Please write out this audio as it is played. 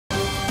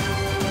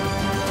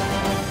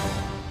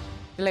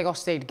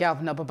Lagos State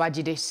Governor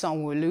Babajide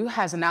Sanwo-olu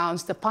has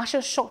announced a partial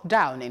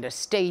shutdown in the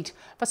state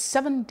for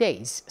 7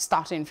 days,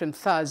 starting from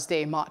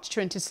Thursday, March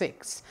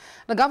 26.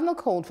 The governor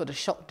called for the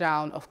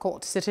shutdown of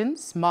court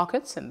sittings,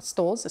 markets and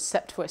stores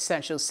except for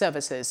essential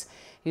services.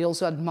 He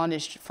also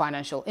admonished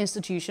financial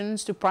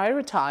institutions to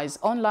prioritize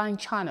online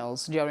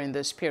channels during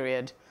this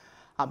period.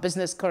 Our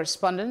business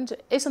correspondent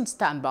is on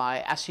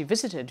standby as she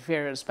visited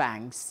various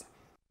banks.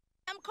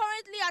 I'm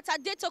currently at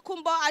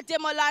Adetokunbo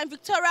Ademola in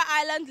Victoria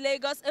Island,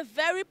 Lagos, a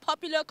very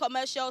popular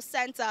commercial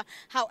center.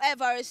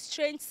 However, a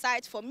strange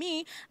sight for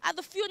me are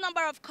the few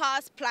number of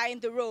cars plying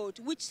the road,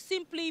 which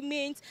simply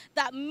means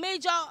that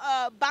major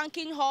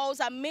banking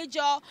halls and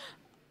major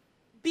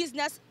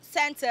business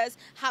centers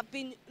have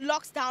been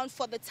locked down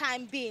for the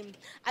time being.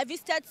 I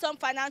visited some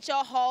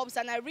financial hubs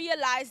and I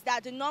realized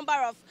that the number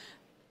of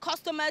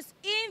customers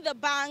in the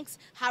banks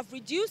have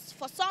reduced.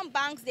 For some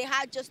banks, they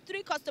had just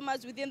 3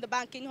 customers within the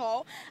banking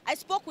hall. I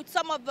spoke with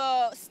some of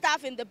the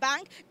staff in the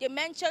bank. They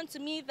mentioned to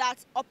me that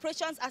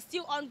operations are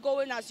still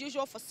ongoing as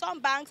usual for some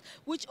banks,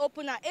 which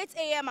open at 8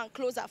 a.m. and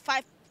close at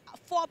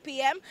 4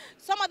 p.m.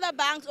 Some other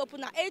banks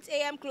open at 8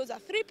 a.m., close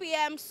at 3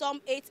 p.m.,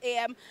 some 8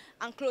 a.m.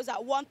 and close at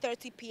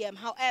 1:30 p.m.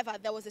 However,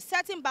 there was a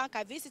certain bank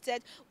I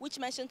visited which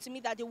mentioned to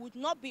me that they would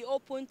not be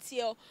open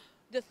till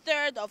the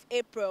 3rd of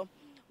April.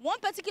 One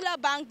particular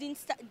bank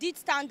did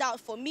stand out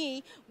for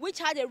me, which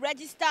had a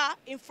register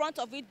in front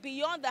of it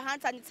beyond the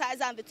hand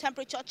sanitizer and the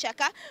temperature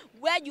checker,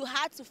 where you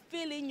had to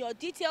fill in your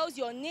details,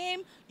 your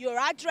name, your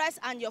address,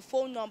 and your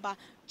phone number,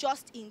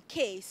 just in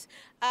case.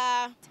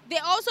 They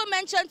also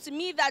mentioned to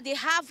me that they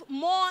have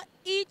more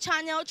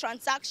e-channel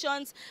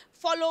transactions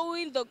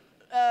following the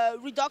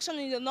reduction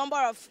in the number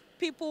of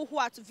people who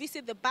are to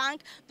visit the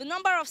bank. The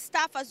number of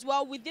staff as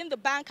well within the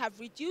bank have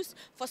reduced.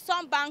 For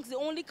some banks, the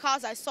only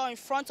cars I saw in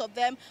front of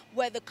them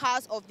were the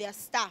cars of their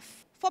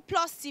staff. For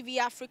Plus TV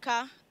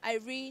Africa,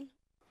 Irene.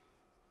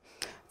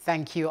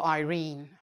 Thank you, Irene.